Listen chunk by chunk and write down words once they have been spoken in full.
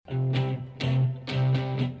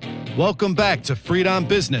Welcome back to Freed on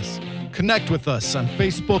Business. Connect with us on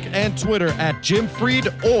Facebook and Twitter at Jim Freed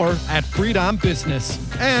or at Freed on Business,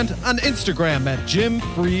 and on Instagram at Jim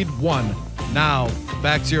Freed1. Now,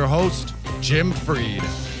 back to your host, Jim Freed.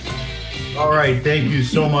 All right. Thank you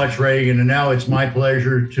so much, Reagan. And now it's my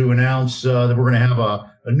pleasure to announce that we're going to have a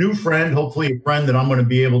new friend, hopefully a friend that I'm going to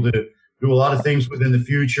be able to do a lot of things with in the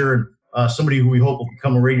future, and somebody who we hope will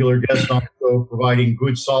become a regular guest on the show, providing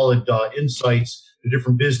good, solid insights to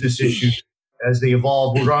different business issues as they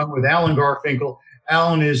evolve. We're on with Alan Garfinkel.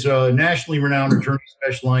 Alan is a nationally renowned attorney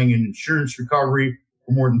specializing in insurance recovery.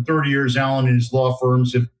 For more than 30 years, Alan and his law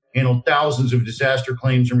firms have handled thousands of disaster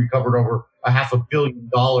claims and recovered over $500 million.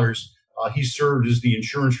 He served as the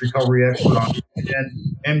insurance recovery expert on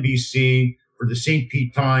NBC, for the St.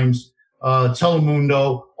 Pete Times,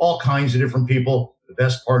 Telemundo, all kinds of different people. The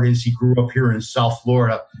best part is he grew up here in South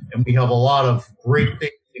Florida, and we have a lot of great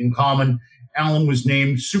things in common. Alan was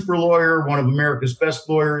named super lawyer, one of America's best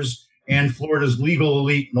lawyers, and Florida's legal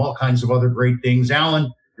elite, and all kinds of other great things.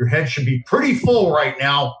 Alan, your head should be pretty full right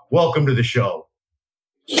now. Welcome to the show.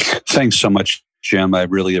 Thanks so much, Jim. I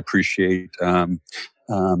really appreciate having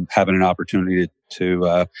an opportunity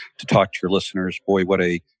to talk to your listeners. Boy, what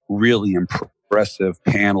a really impressive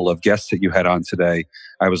panel of guests that you had on today.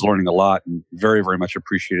 I was learning a lot and very, very much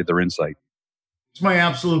appreciated their insight. It's my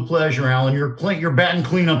absolute pleasure, Alan. You're batting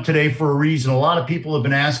cleanup today for a reason. A lot of people have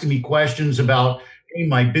been asking me questions about, hey,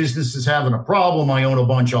 my business is having a problem. I own a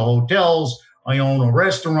bunch of hotels. I own a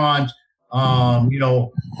restaurant. How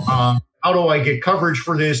do I get coverage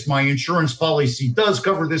for this? My insurance policy does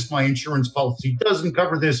cover this. My insurance policy doesn't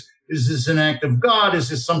cover this. Is this an act of God? Is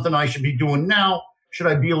this something I should be doing now? Should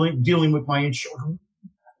I be dealing with my insurance?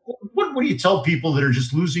 What do you tell people that are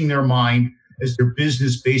just losing their mind as their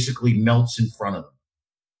business basically melts in front of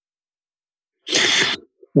them?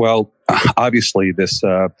 Well, obviously, this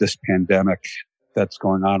pandemic that's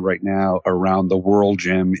going on right now around the world,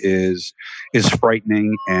 Jim, is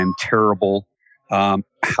frightening and terrible.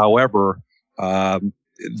 However,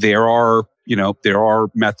 there are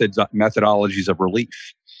methodologies of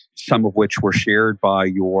relief, some of which were shared by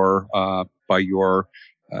your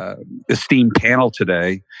esteemed panel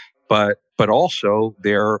today, but also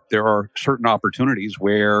there are certain opportunities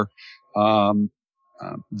where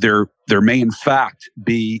there may in fact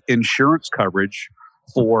be insurance coverage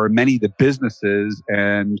for many of the businesses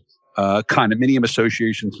and condominium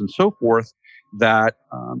associations and so forth that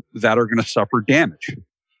are going to suffer damage.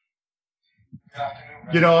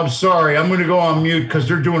 I'm sorry. I'm going to go on mute because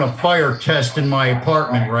they're doing a fire test in my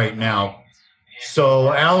apartment right now.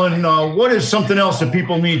 So, Alan, what is something else that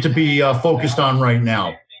people need to be focused on right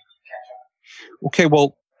now? Okay,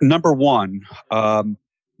 well, number one,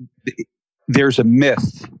 there's a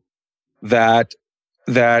myth that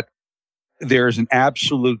there's an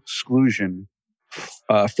absolute exclusion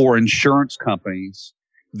for insurance companies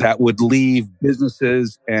that would leave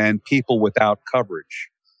businesses and people without coverage.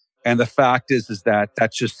 And the fact is that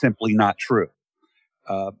that's just simply not true.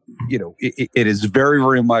 It is very,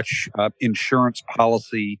 very much insurance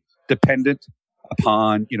policy dependent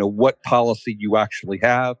upon, what policy you actually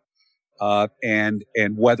have, and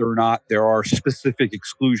whether or not there are specific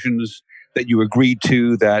exclusions that you agreed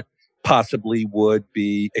to that possibly would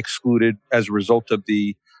be excluded as a result of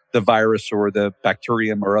the virus or the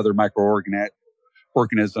bacterium or other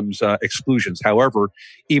microorganisms exclusions. However,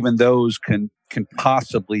 even those can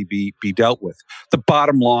possibly be dealt with. The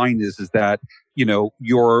bottom line is that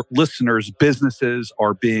your listeners' businesses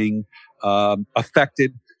are being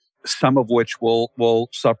affected, some of which will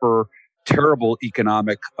suffer terrible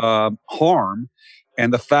economic harm.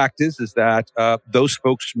 And the fact is that those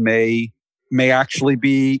folks may actually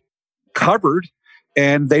be covered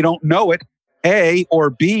and they don't know it, A, or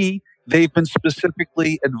B, they've been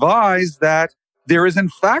specifically advised that there is in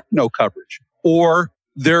fact no coverage or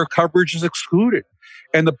their coverage is excluded.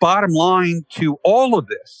 And the bottom line to all of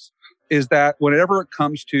this is that whenever it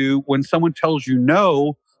comes to when someone tells you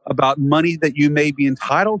no about money that you may be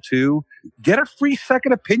entitled to, get a free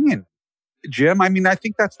second opinion, Jim. I mean, I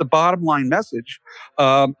think that's the bottom line message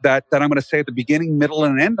that I'm going to say at the beginning, middle,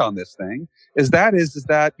 and end on this thing is that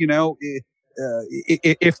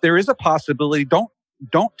if there is a possibility, don't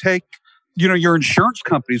take your insurance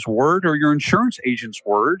company's word or your insurance agent's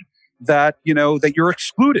word that you're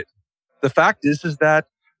excluded. The fact is that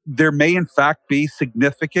there may in fact be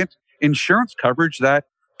significant insurance coverage that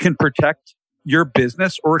can protect your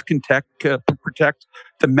business or it can protect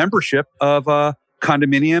the membership of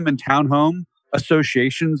condominium and townhome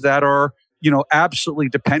associations that are absolutely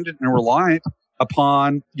dependent and reliant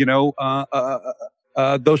upon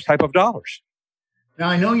those type of dollars. Now,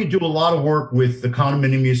 I know you do a lot of work with the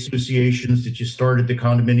condominium associations that you started, the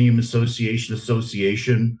Condominium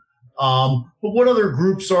Association. But what other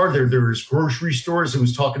groups are there? There's grocery stores. I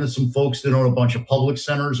was talking to some folks that own a bunch of public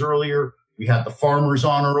centers earlier. We had the farmers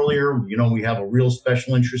on earlier. You know, we have a real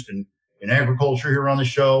special interest in agriculture here on the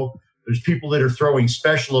show. There's people that are throwing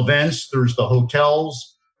special events. There's the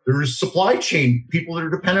hotels. There's supply chain, people that are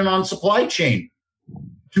dependent on supply chain.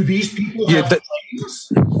 Do these people have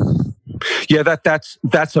claims? Yeah,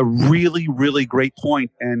 that's a really, really great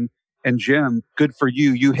point. And Jim, good for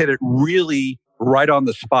you. You hit it really right on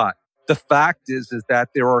the spot. The fact is that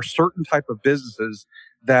there are certain type of businesses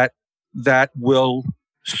that will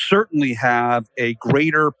certainly have a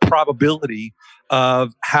greater probability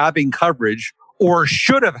of having coverage or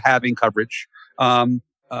should have having coverage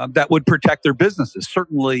that would protect their businesses.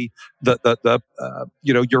 Certainly,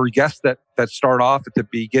 your guests that start off at the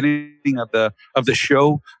beginning of the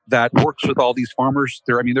show that works with all these farmers.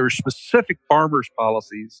 There are specific farmers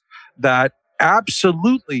policies that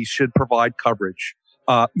absolutely should provide coverage,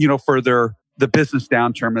 for the business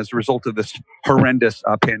downturn as a result of this horrendous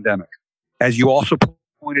pandemic. As you also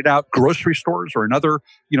pointed out, grocery stores are another,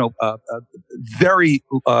 very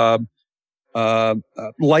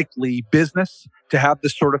likely business to have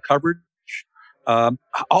this sort of coverage.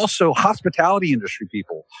 Also, hospitality industry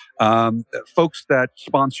people, folks that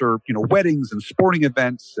sponsor, weddings and sporting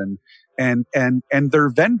events, and their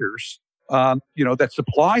vendors, that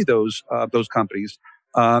supply those companies.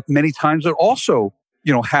 Many times, they also,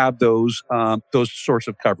 have those sorts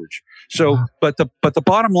of coverage. So, but the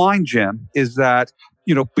bottom line, Jim, is that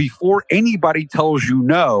before anybody tells you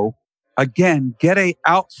no, again, get a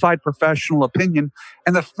outside professional opinion.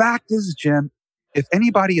 And the fact is, Jim, if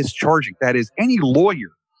anybody is charging, that is, any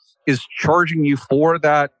lawyer is charging you for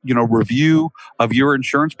that, review of your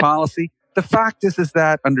insurance policy, the fact is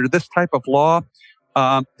that under this type of law,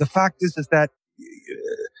 the fact is that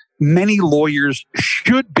many lawyers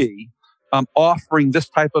should be offering this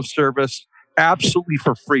type of service absolutely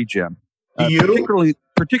for free, Jim.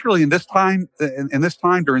 Particularly in this time,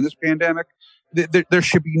 during this pandemic, there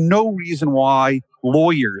should be no reason why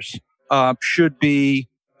lawyers should be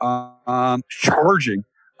charging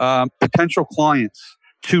potential clients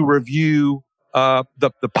to review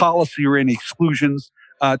the policy or any exclusions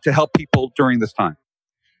to help people during this time.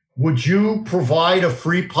 Would you provide a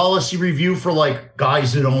free policy review for like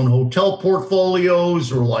guys that own hotel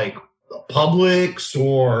portfolios or like Publix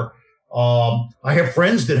or I have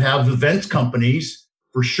friends that have events companies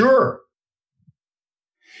for sure.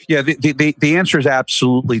 Yeah, the answer is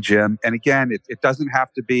absolutely, Jim. And again, it doesn't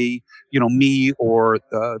have to be, me or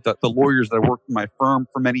the lawyers that I worked in my firm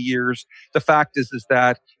for many years. The fact is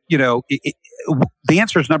that, the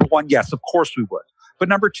answer is number one, yes, of course we would. But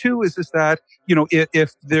number two is that,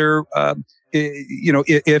 if they're,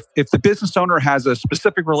 if the business owner has a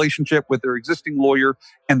specific relationship with their existing lawyer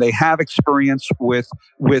and they have experience with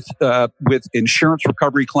insurance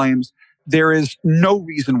recovery claims, there is no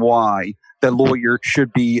reason why the lawyer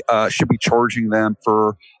should be charging them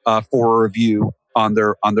for a review on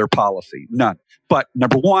their policy. None. But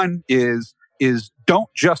number one is don't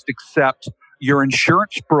just accept your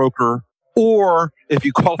insurance broker, or if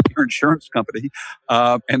you call your insurance company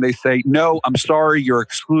and they say, no, I'm sorry, you're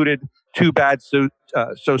excluded. Too bad, so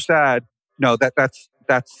sad. No, that's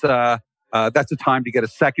a time to get a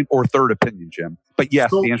second or third opinion, Jim. But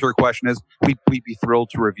yes, the answer to the question is we'd be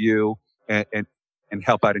thrilled to review and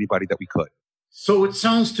help out anybody that we could. So it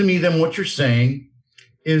sounds to me then what you're saying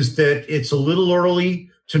is that it's a little early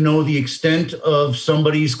to know the extent of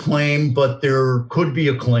somebody's claim, but there could be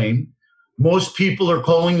a claim. Most people are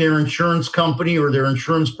calling their insurance company or their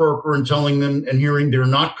insurance broker and telling them and hearing they're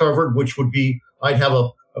not covered, which would be, I'd have a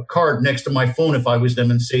card next to my phone if I was them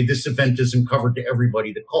and say, this event isn't covered to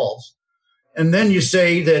everybody that calls. And then you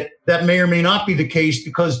say that may or may not be the case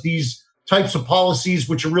because these types of policies,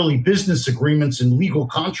 which are really business agreements and legal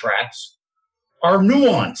contracts, are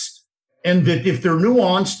nuanced. And that if they're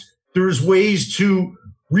nuanced, there's ways to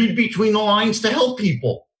read between the lines to help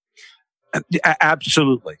people.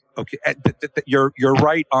 Absolutely. Okay. You're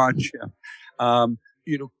right on, Jim.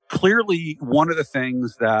 Clearly one of the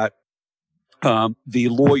things that the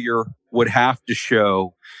lawyer would have to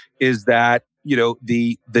show is that,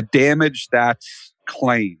 the damage that's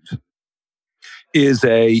claimed is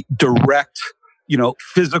a direct,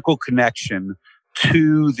 physical connection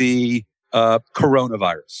to the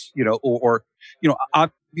coronavirus, or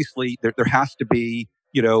obviously there has to be,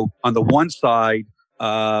 on the one side,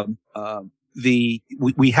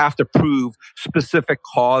 we have to prove specific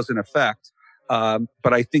cause and effect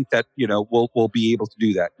But I think that, we'll be able to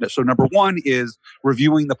do that. So number one is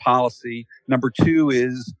reviewing the policy. Number two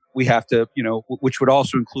is we have to, which would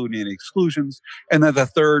also include any exclusions. And then the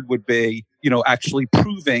third would be, actually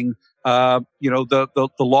proving, the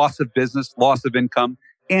loss of business, loss of income,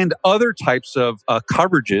 and other types of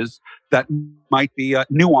coverages that might be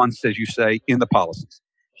nuanced, as you say, in the policies.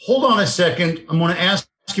 Hold on a second. I'm going to ask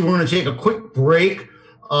you, we're going to take a quick break.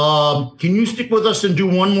 Can you stick with us and do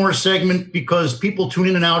one more segment, because people tune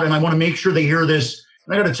in and out, and I want to make sure they hear this.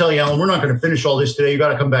 And I got to tell you, Alan, we're not going to finish all this today. You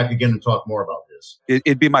got to come back again and talk more about this.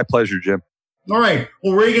 It'd be my pleasure, Jim. All right.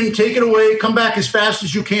 Well, Reagan, take it away. Come back as fast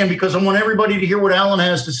as you can, because I want everybody to hear what Alan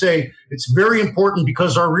has to say. It's very important,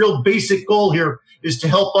 because our real basic goal here is to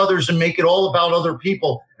help others and make it all about other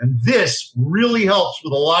people. And this really helps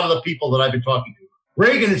with a lot of the people that I've been talking to.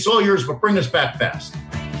 Reagan, it's all yours, but bring us back fast.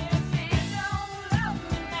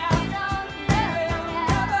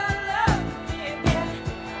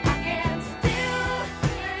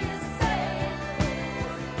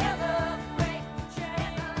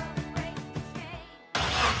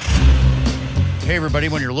 Hey, everybody,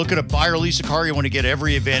 when you're looking to buy or lease a car, you want to get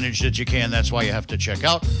every advantage that you can. That's why you have to check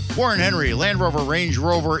out Warren Henry, Land Rover, Range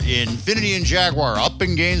Rover, Infiniti, and Jaguar. Up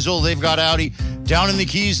in Gainesville, they've got Audi. Down in the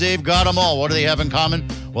Keys, they've got them all. What do they have in common?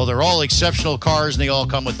 Well, they're all exceptional cars, and they all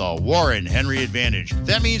come with a Warren Henry Advantage.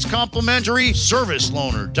 That means complimentary service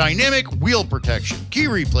loaner, dynamic wheel protection, key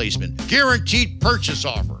replacement, guaranteed purchase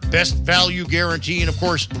offer, best value guarantee, and, of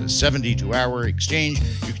course, the 72-hour exchange.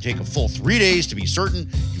 You can take a full 3 days to be certain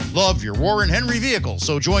you love your Warren Henry vehicle.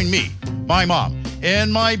 So join me, my mom,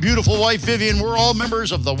 and my beautiful wife, Vivian. We're all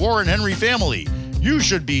members of the Warren Henry family. You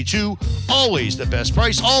should be too. Always the best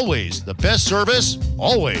price, always the best service,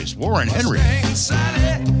 always Warren Henry.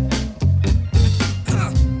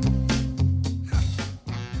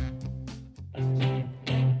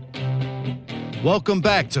 Welcome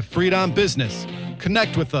back to Freed on Business.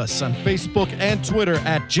 Connect with us on Facebook and Twitter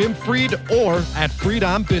at Jim Freed or at Freed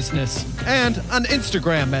on Business, and on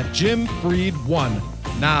Instagram at Jim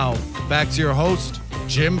Freed1. Now, back to your host,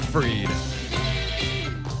 Jim Freed.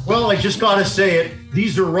 Well, I just got to say it.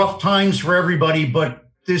 These are rough times for everybody, but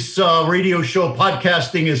this radio show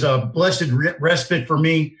podcasting is a blessed respite for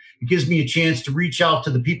me. It gives me a chance to reach out to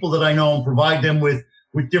the people that I know and provide them with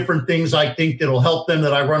different things I think that'll help them,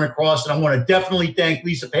 that I run across. And I want to definitely thank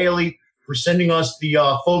Lisa Paley for sending us the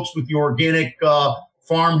folks with the organic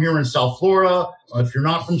farm here in South Florida. If you're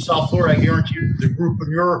not from South Florida, I guarantee you there's a group in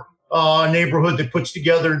your neighborhood that puts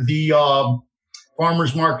together the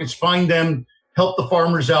farmers markets. Find them. Help the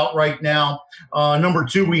farmers out right now. Number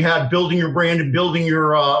two, we had building your brand and building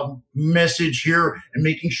your message here and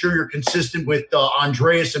making sure you're consistent with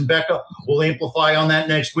Andreas and Becca. We'll amplify on that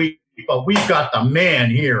next week. But we've got the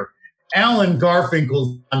man here, Alan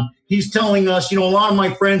Garfinkel. He's telling us, a lot of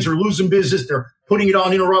my friends are losing business. They're putting it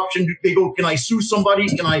on interruption. They go, can I sue somebody?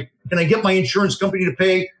 Can I get my insurance company to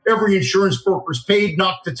pay? Every insurance broker's paid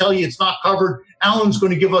not to tell you it's not covered. Alan's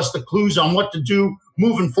going to give us the clues on what to do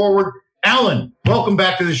moving forward. Alan, welcome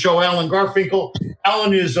back to the show, Alan Garfinkel.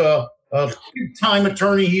 Alan is a big-time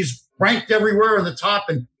attorney. He's ranked everywhere in the top,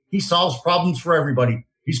 and he solves problems for everybody.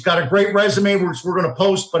 He's got a great resume, which we're going to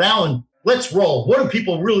post. But, Alan, let's roll. What do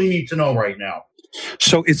people really need to know right now?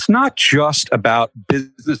 So it's not just about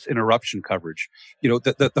business interruption coverage.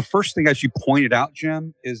 The first thing, as you pointed out,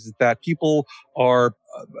 Jim, is that people are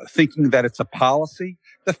thinking that it's a policy.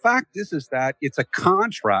 The fact is that it's a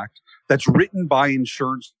contract that's written by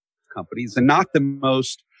insurance companies, and not the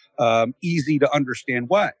most easy to understand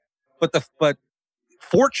way. But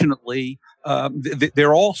fortunately, there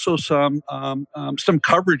are also some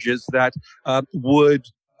coverages that would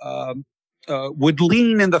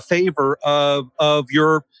lean in the favor of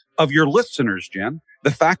your listeners, Jim.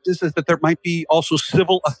 The fact is that there might be also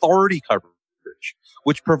civil authority coverage,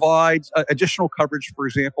 which provides additional coverage. For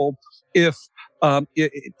example, if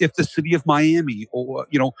the city of Miami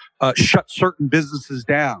shut certain businesses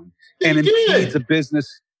down and impedes a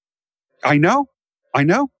business. I know.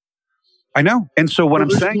 And so what I'm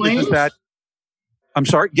saying is that, I'm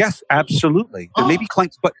sorry. Yes, absolutely. There may be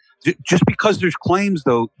claims, but just because there's claims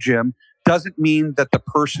though, Jim, doesn't mean that the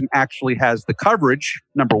person actually has the coverage.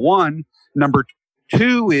 Number one. Number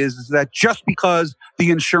two is that just because the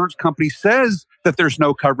insurance company says that there's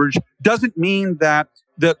no coverage doesn't mean that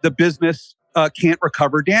the business can't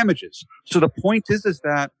recover damages. So the point is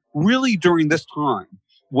that really during this time,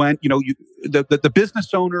 when the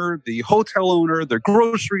business owner, the hotel owner, the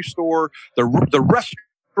grocery store, the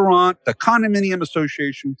restaurant, the condominium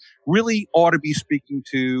association really ought to be speaking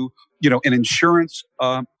to an insurance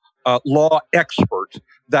law expert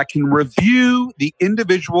that can review the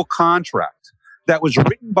individual contract that was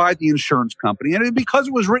written by the insurance company. And because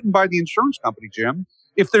it was written by the insurance company, Jim,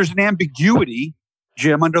 if there's an ambiguity,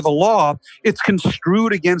 Jim, under the law, it's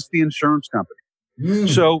construed against the insurance company.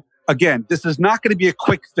 So again, this is not going to be a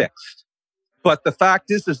quick fix. But the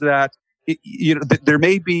fact is that there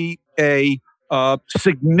may be a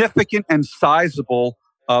significant and sizable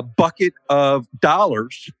bucket of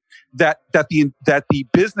dollars that the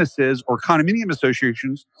businesses or condominium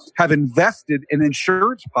associations have invested in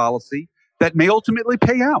insurance policy that may ultimately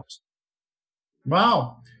pay out.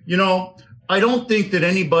 Wow. I don't think that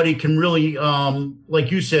anybody can really,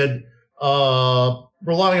 like you said,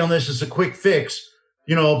 rely on this as a quick fix.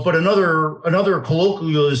 But another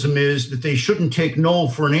colloquialism is that they shouldn't take no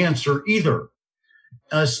for an answer either,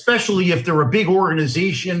 especially if they're a big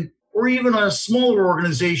organization or even a smaller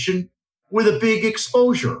organization with a big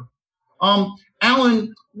exposure.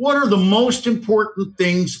 Alan, what are the most important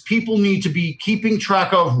things people need to be keeping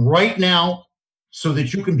track of right now so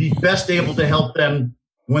that you can be best able to help them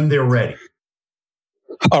when they're ready?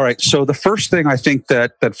 All right. So the first thing I think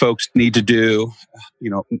that folks need to do,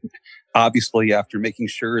 obviously after making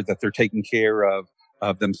sure that they're taking care of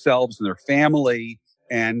themselves and their family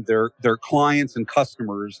and their clients and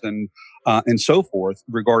customers and so forth,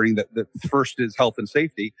 regarding the first is health and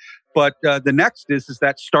safety. But the next is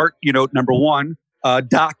that start, number one,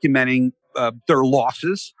 documenting their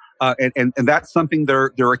losses. And that's something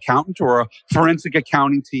their accountant or a forensic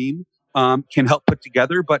accounting team can help put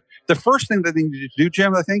together. But the first thing that they need to do,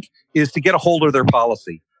 Jim, I think, is to get a hold of their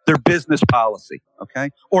policy, their business policy, okay,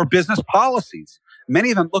 or business policies.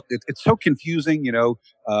 Many of them, look, it's so confusing.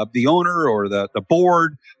 The owner or the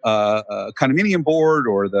board, condominium board,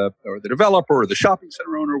 or the developer or the shopping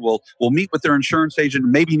center owner will meet with their insurance agent,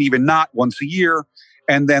 maybe even not once a year,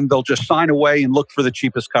 and then they'll just sign away and look for the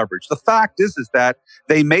cheapest coverage. The fact is that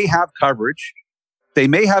they may have coverage. They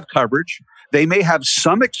may have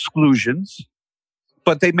some exclusions,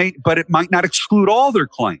 but it might not exclude all their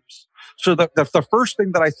claims. So the first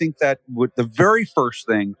thing that I think the very first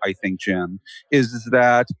thing I think, Jim, is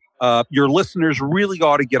that your listeners really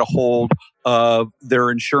ought to get a hold of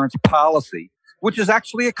their insurance policy, which is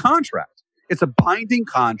actually a contract. It's a binding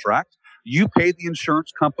contract. You pay the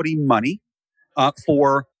insurance company money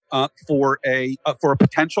for a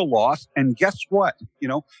potential loss, and guess what?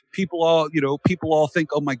 People all think,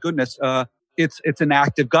 oh my goodness, it's an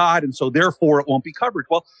act of God, and so therefore it won't be covered.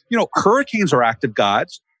 Well, hurricanes are act of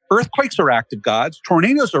gods. Earthquakes are active gods,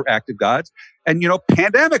 tornadoes are active gods, and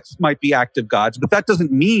pandemics might be active gods, but that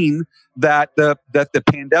doesn't mean that the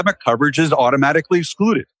pandemic coverage is automatically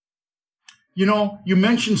excluded. You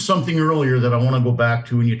mentioned something earlier that I want to go back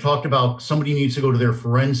to, and you talked about somebody needs to go to their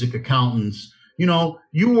forensic accountants.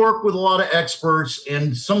 You work with a lot of experts,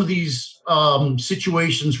 and some of these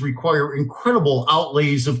situations require incredible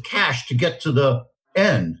outlays of cash to get to the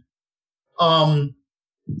end.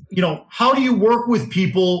 How do you work with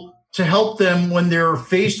people to help them when they're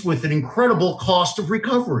faced with an incredible cost of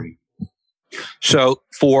recovery? So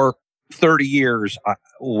for 30 years,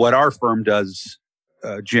 what our firm does,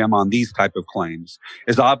 Jim, on these type of claims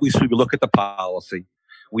is obviously we look at the policy,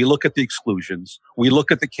 we look at the exclusions, we look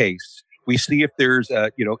at the case, we see if there's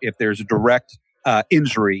a direct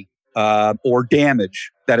injury or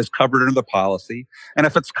damage that is covered under the policy. And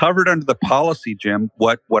if it's covered under the policy, Jim,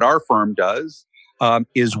 what our firm does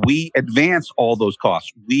is we advance all those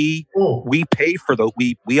costs. We pay for those.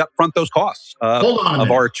 We upfront those costs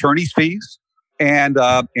of our attorney's fees and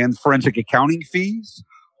forensic accounting fees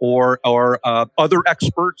or other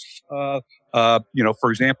experts.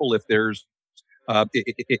 For example, if there's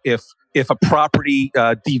if a property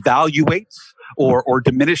devaluates or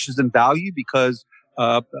diminishes in value because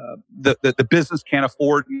the business can't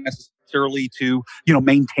afford necessarily to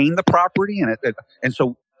maintain the property, and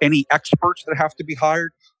so any experts that have to be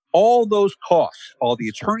hired, all those costs, all the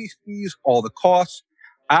attorney's fees, all the costs,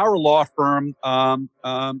 our law firm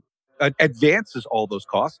advances all those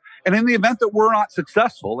costs. And in the event that we're not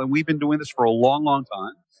successful, and we've been doing this for a long, long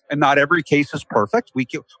time, and not every case is perfect, we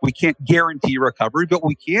can't guarantee recovery, but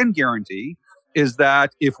we can guarantee is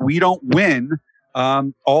that if we don't win,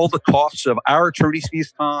 all the costs of our attorney's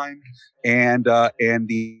fees time and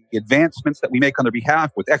the advancements that we make on their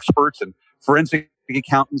behalf with experts and forensic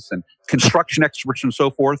accountants and construction experts and so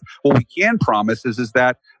forth, what we can promise is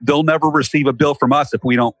that they'll never receive a bill from us if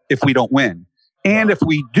we don't win. And if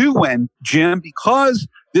we do win, Jim, because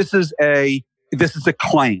this is a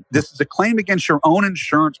claim. This is a claim against your own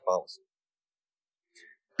insurance policy.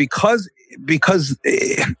 Because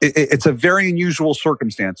it's a very unusual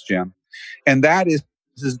circumstance, Jim. And that is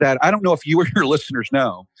that I don't know if you or your listeners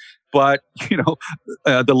know, but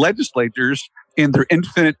the legislators in their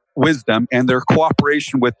infinite wisdom and their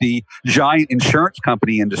cooperation with the giant insurance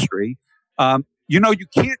company industry, you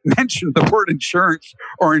can't mention the word insurance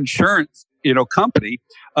or insurance, company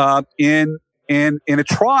in a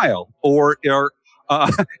trial or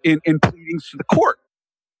in pleadings to the court.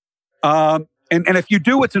 And if you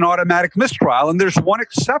do, it's an automatic mistrial. And there's one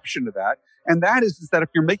exception to that, and that is that if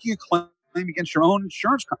you're making a claim against your own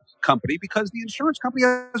insurance company, because the insurance company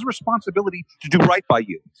has a responsibility to do right by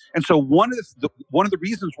you. And so one of the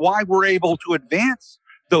reasons why we're able to advance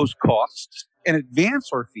those costs and advance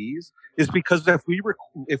our fees is because if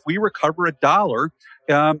we recover a dollar,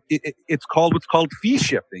 it's called what's called fee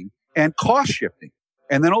shifting and cost shifting.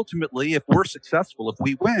 And then ultimately, if we're successful, if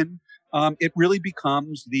we win, it really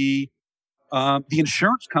becomes the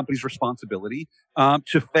insurance company's responsibility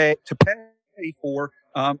to pay for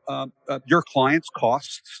your client's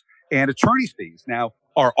costs and attorney's fees. Now,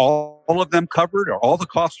 are all of them covered? Are all the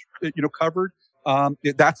costs covered?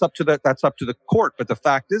 That's up to the court. But the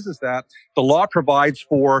fact is that the law provides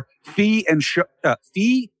for fee and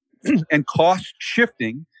cost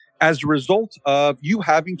shifting as a result of you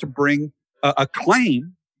having to bring a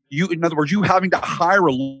claim. In other words, you having to hire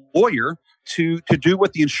a lawyer to do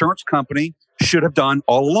what the insurance company should have done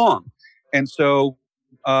all along. And so,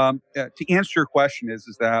 to answer your question is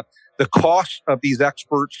that the cost of these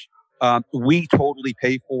experts we totally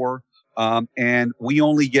pay for, and we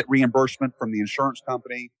only get reimbursement from the insurance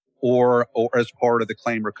company or as part of the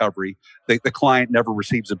claim recovery. The client never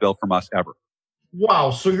receives a bill from us ever.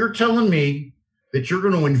 Wow! So you're telling me that you're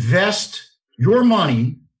going to invest your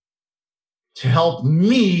money to help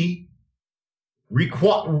me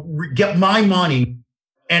get my money,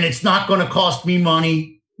 and it's not going to cost me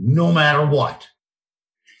money no matter what.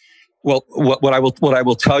 Well, what I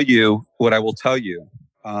will tell you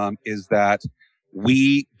is that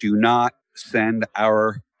we do not send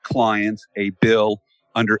our clients a bill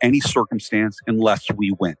under any circumstance unless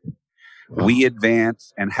we win. We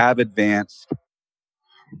advance and have advanced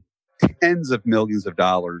tens of millions of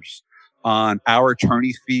dollars on our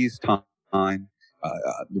attorney fees time.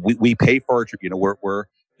 We pay for it.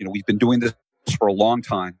 We've been doing this for a long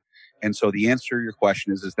time. And so the answer to your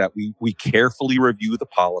question is that we carefully review the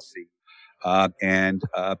policy, and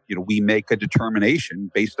we make a determination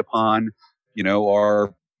based upon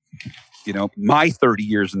our my 30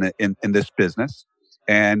 years in this business,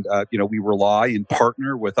 and we rely and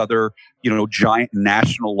partner with other giant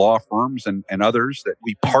national law firms and others that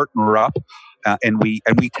we partner up, and we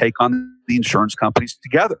take on the insurance companies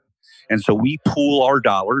together. And so we pool our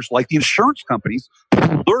dollars like the insurance companies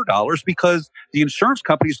pool their dollars, because the insurance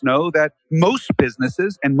companies know that most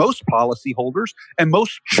businesses and most policyholders and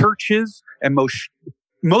most churches and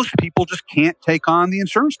most people just can't take on the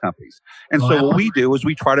insurance companies. And so what we do is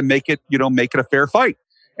we try to make it a fair fight.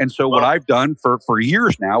 And so what I've done for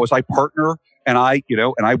years now is I partner and I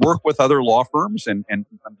work with other law firms and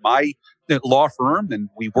my law firm, and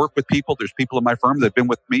we work with people. There's people in my firm that have been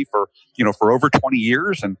with me for over 20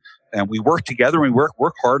 years, and we work together and we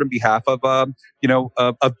work hard on behalf of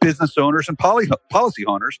of business owners and policy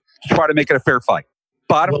owners to try to make it a fair fight.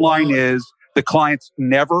 Bottom line is the clients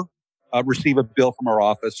never receive a bill from our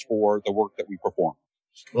office for the work that we perform.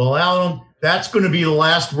 Well, Alan, that's going to be the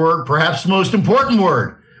last word, perhaps the most important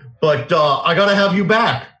word. But I got to have you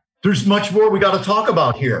back. There's much more we got to talk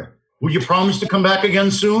about here. Will you promise to come back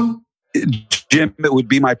again soon? Jim, it would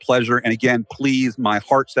be my pleasure. And again, please, my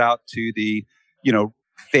heart's out to the,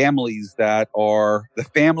 families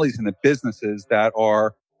and the businesses that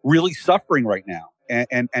are really suffering right now.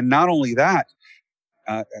 And not only that,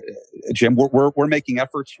 Jim, we're making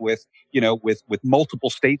efforts with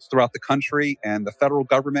multiple states throughout the country and the federal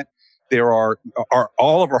government. There are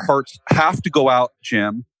all of our hearts have to go out,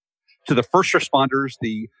 Jim, to the first responders,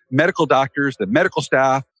 the medical doctors, the medical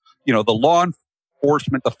staff, the law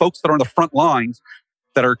enforcement, the folks that are on the front lines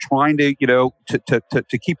that are trying to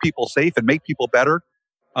keep people safe and make people better.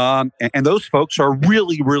 And those folks are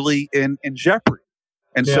really, really in jeopardy.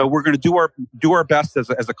 And so we're going to do our best as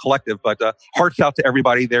a collective, but hearts out to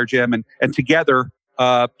everybody there, Jim, and together,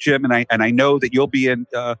 Jim, and I know that you'll be in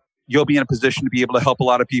a position to be able to help a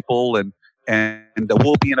lot of people, and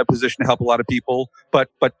we'll be in a position to help a lot of people. But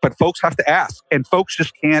folks have to ask, and folks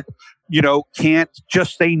just can't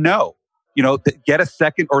just say no. Get a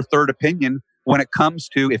second or third opinion when it comes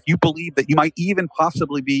to if you believe that you might even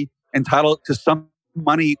possibly be entitled to some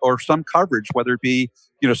money or some coverage, whether it be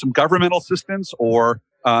some governmental assistance or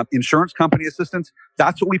insurance company assistance.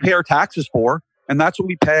 That's what we pay our taxes for, and that's what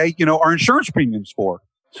we pay our insurance premiums for.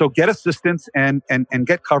 So get assistance and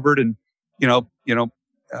get covered, and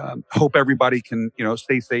hope everybody can,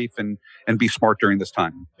 stay safe and be smart during this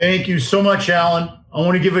time. Thank you so much, Alan. I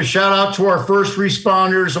want to give a shout out to our first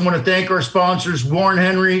responders. I want to thank our sponsors, Warren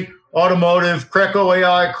Henry Automotive, Creco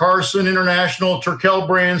AI, Carson International, Turkel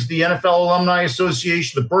Brands, the NFL Alumni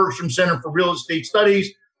Association, the Bergstrom Center for Real Estate Studies.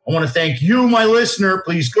 I want to thank you, my listener.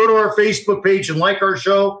 Please go to our Facebook page and like our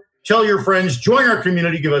show. Tell your friends, join our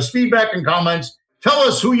community, give us feedback and comments. Tell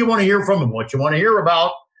us who you want to hear from and what you want to hear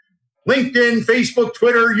about. LinkedIn, Facebook,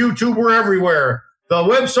 Twitter, YouTube, we're everywhere. The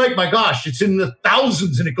website, my gosh, it's in the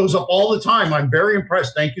thousands and it goes up all the time. I'm very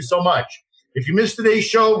impressed. Thank you so much. If you missed today's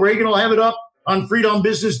show, Reagan will have it up on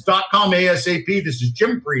freedombusiness.com ASAP. This is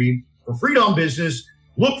Jim Freed for Freedom Business.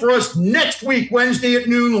 Look for us next week, Wednesday at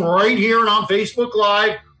noon, right here and on Facebook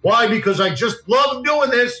Live. Why? Because I just love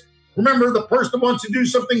doing this. Remember, the person that wants to do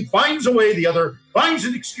something finds a way. The other finds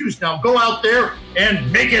an excuse. Now go out there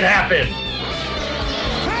and make it happen.